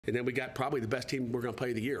And then we got probably the best team we're going to play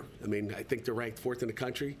of the year. I mean, I think they're ranked 4th in the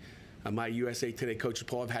country. My USA Today coach,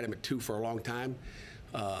 Paul, I've had him at 2 for a long time.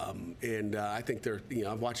 I think they're,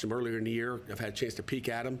 I've watched them earlier in the year. I've had a chance to peek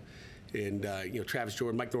at them. And, Travis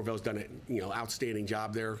Jordan, Mike Norvell's done an, outstanding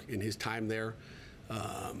job there in his time there.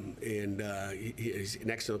 He's an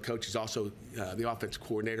excellent coach. He's also the offensive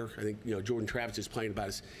coordinator. I think, Jordan Travis is playing about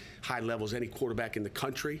as high level as any quarterback in the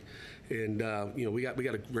country. And, we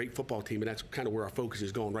got a great football team, and that's kind of where our focus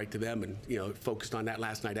is going, right to them. And, focused on that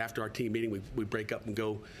last night after our team meeting. We break up and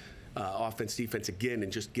go offense, defense again,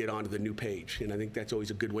 and just get onto the new page. And I think that's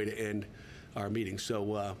always a good way to end our meeting.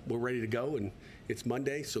 So we're ready to go, and it's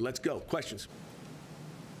Monday, so let's go. Questions?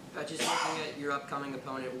 Just looking at your upcoming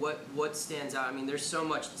opponent, what stands out? I mean, there's so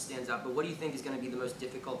much that stands out, but what do you think is going to be the most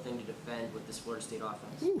difficult thing to defend with this Florida State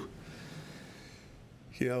offense? Ooh.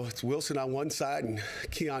 It's Wilson on one side and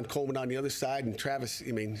Keon Coleman on the other side, and Travis,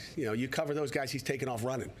 you cover those guys, he's taking off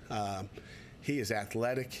running. He is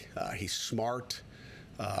athletic. He's smart.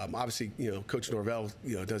 Obviously, Coach Norvell,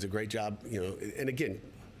 does a great job, and again,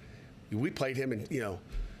 we played him and,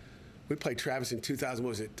 we played Travis in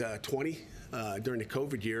 2020 during the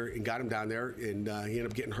COVID year and got him down there, and he ended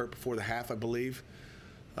up getting hurt before the half, I believe.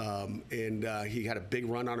 He had a big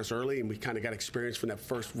run on us early, and we kind of got experience from that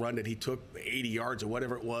first run that he took, 80 yards or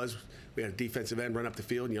whatever it was. We had a defensive end run up the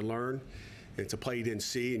field, and you learn. And it's a play you didn't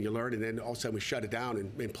see, and you learn, and then all of a sudden we shut it down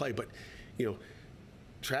and play. But,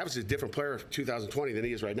 Travis is a different player in 2020 than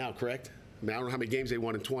he is right now, correct? I mean, I don't know how many games they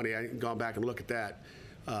won in 20. I haven't gone back and looked at that.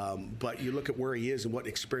 But you look at where he is and what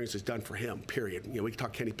experience has done for him, period. We can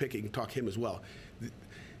talk Kenny Pickett, you can talk him as well.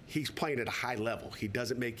 He's playing at a high level. He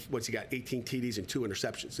doesn't make, what's he got, 18 TDs and 2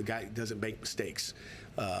 interceptions. The guy doesn't make mistakes.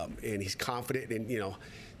 And he's confident, and,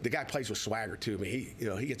 the guy plays with swagger, too. I mean,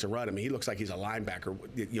 he gets a run. I mean, he looks like he's a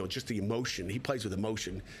linebacker, just the emotion. He plays with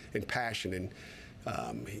emotion and passion, and,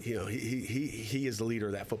 he is the leader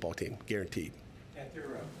of that football team, guaranteed. At their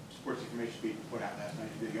sports information speed put out last night,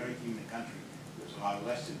 they're the only team in the country that's allowed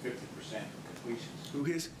less than 50% completions. Who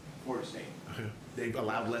is? Florida State. They've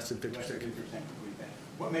allowed less than 50%. Less than 50% complete that.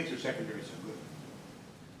 What makes their secondary so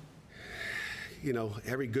good?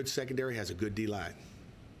 Every good secondary has a good D-line,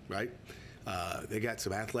 right? They got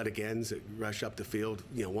some athletic ends that rush up the field.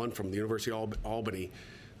 One from the University of Albany,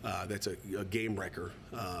 that's a game wrecker.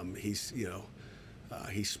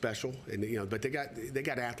 He's special, and but they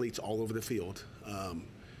got athletes all over the field.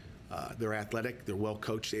 They're athletic, they're well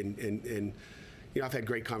coached, and I've had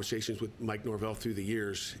great conversations with Mike Norvell through the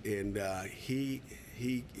years, and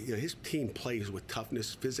his team plays with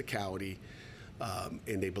toughness, physicality,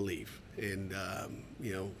 and they believe, and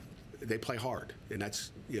they play hard, and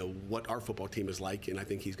that's what our football team is like, and I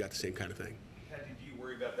think he's got the same kind of thing. Did you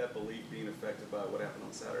worry about that belief being affected by what happened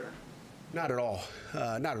on Saturday? Not at all.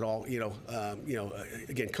 Not at all.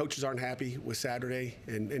 Again, coaches aren't happy with Saturday,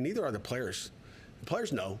 and neither are the players. The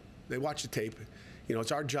players know. They watch the tape.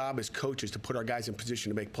 It's our job as coaches to put our guys in position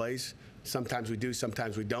to make plays. Sometimes we do,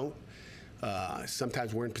 sometimes we don't.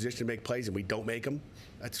 Sometimes we're in position to make plays and we don't make them.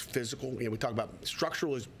 That's physical. We talk about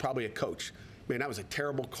structural is probably a coach. Man, that was a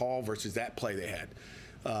terrible call versus that play they had.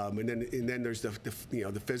 And then there's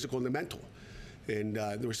the physical and the mental. And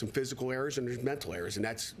there were some physical errors and there's mental errors, and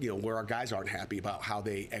that's where our guys aren't happy about how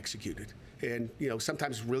they executed. And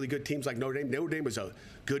sometimes really good teams like Notre Dame. Notre Dame was a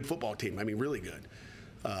good football team. I mean, really good.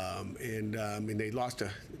 And they lost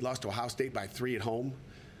to Ohio State by 3 at home,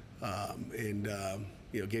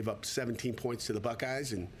 gave up 17 points to the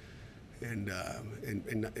Buckeyes and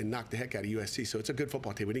knocked the heck out of USC. So it's a good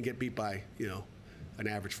football team. We didn't get beat by an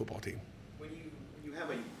average football team. When you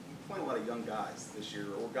point a lot of young guys this year,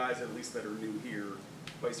 or guys at least that are new here,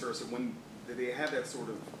 vice versa. When they have that sort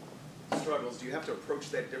of struggles, do you have to approach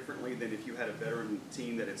that differently than if you had a veteran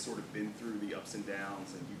team that had sort of been through the ups and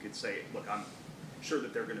downs, and you could say, look, I'm sure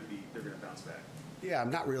that they're going to bounce back? Yeah,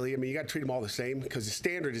 not really. I mean, you got to treat them all the same, because the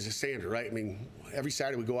standard is a standard, right? I mean, every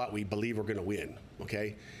Saturday we go out, we believe we're going to win,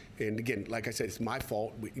 okay? And again, like I said, it's my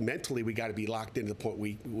fault. Mentally, we got to be locked into the point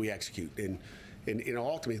we execute, and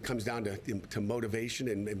ultimately it comes down to motivation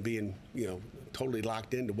and being totally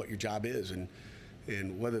locked into what your job is,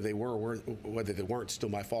 and whether they were or whether they weren't, it's still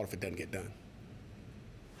my fault if it doesn't get done.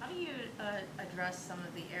 How do you address some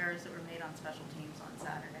of the errors that were made on special teams on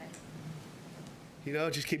Saturday?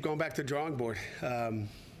 Just keep going back to the drawing board. I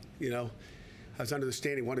was under the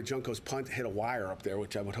standing. One of Junko's punt hit a wire up there,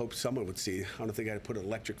 which I would hope someone would see. I don't think I'd put an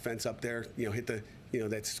electric fence up there. Hit the,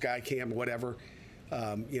 that sky cam or whatever.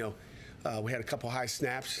 We had a couple high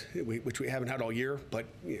snaps, which we haven't had all year, but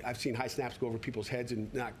I've seen high snaps go over people's heads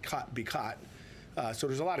and not be caught. So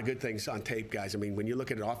there's a lot of good things on tape, guys. I mean, when you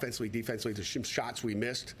look at it offensively, defensively, there's some shots we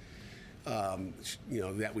missed.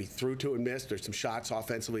 that we threw to and missed. There's some shots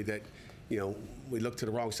offensively that, we looked to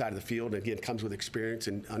the wrong side of the field. And again, it comes with experience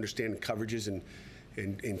and understanding coverages and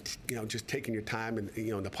just taking your time and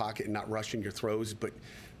in the pocket and not rushing your throws. But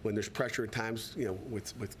when there's pressure at times,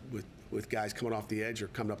 with guys coming off the edge or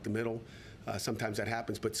coming up the middle, sometimes that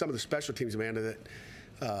happens. But some of the special teams, Amanda, that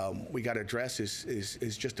we got to address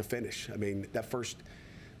is just a finish. I mean, that first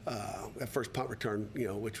punt return,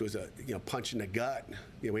 which was a punch in the gut.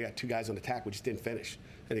 We had two guys on the tackle, we just didn't finish.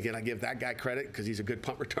 And again, I give that guy credit because he's a good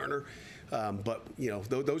punt returner. But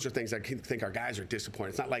those are things I think our guys are disappointed.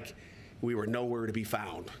 It's not like we were nowhere to be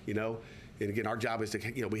found. And again, our job is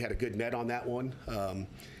to we had a good net on that one.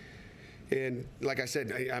 And like I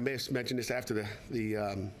said, I may have mentioned this after the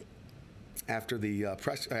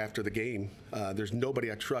game. There's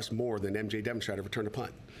nobody I trust more than MJ Devonshire to return a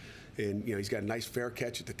punt. And he's got a nice fair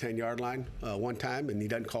catch at the 10-yard line one time, and he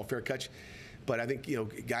doesn't call fair catch. But I think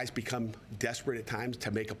guys become desperate at times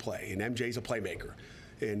to make a play, and MJ's a playmaker.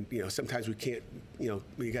 And sometimes we can't. You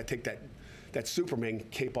got to take that Superman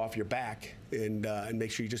cape off your back and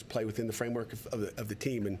make sure you just play within the framework of the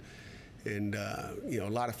team. And a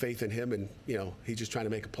lot of faith in him, and he's just trying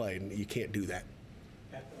to make a play, and you can't do that.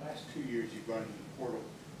 At the last 2 years, you've gone into the portal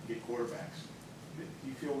to get quarterbacks. Do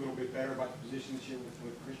you feel a little bit better about the position this year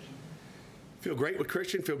with Christian? Feel great with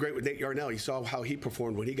Christian. Feel great with Nate Yarnell. You saw how he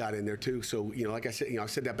performed when he got in there too. So like I said, I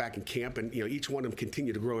said that back in camp, and each one of them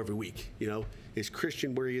continue to grow every week. Is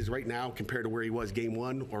Christian where he is right now compared to where he was game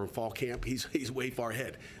one or in fall camp? He's way far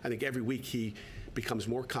ahead. I think every week he becomes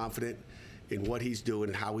more confident in what he's doing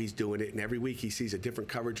and how he's doing it, and every week he sees a different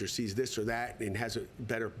coverage or sees this or that and has a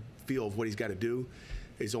better feel of what he's got to do.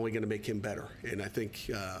 Is only going to make him better. And I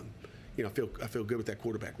think I feel good with that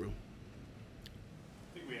quarterback room.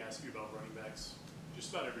 I think we ask you about running backs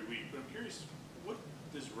just about every week, but I'm curious, what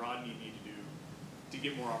does Rodney need to do to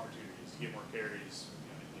get more opportunities, to get more carries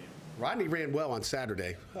in the game? Rodney ran well on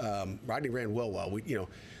Saturday. Rodney ran well. We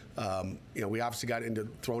obviously got into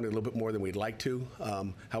throwing it a little bit more than we'd like to.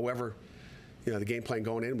 However, the game plan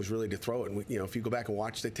going in was really to throw it. And if you go back and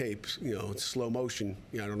watch the tapes, it's slow motion.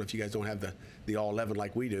 I don't know if you guys don't have the all 11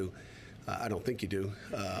 like we do. I don't think you do.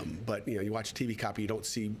 But you watch TV copy, you don't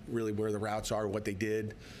see really where the routes are, what they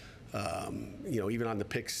did. Even on the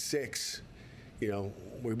pick six,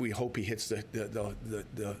 we hope he hits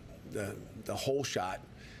the hole shot,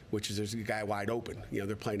 which is there's a guy wide open.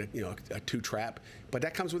 They're playing a two trap, but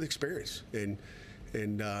that comes with experience, and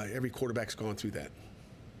every quarterback's gone through that.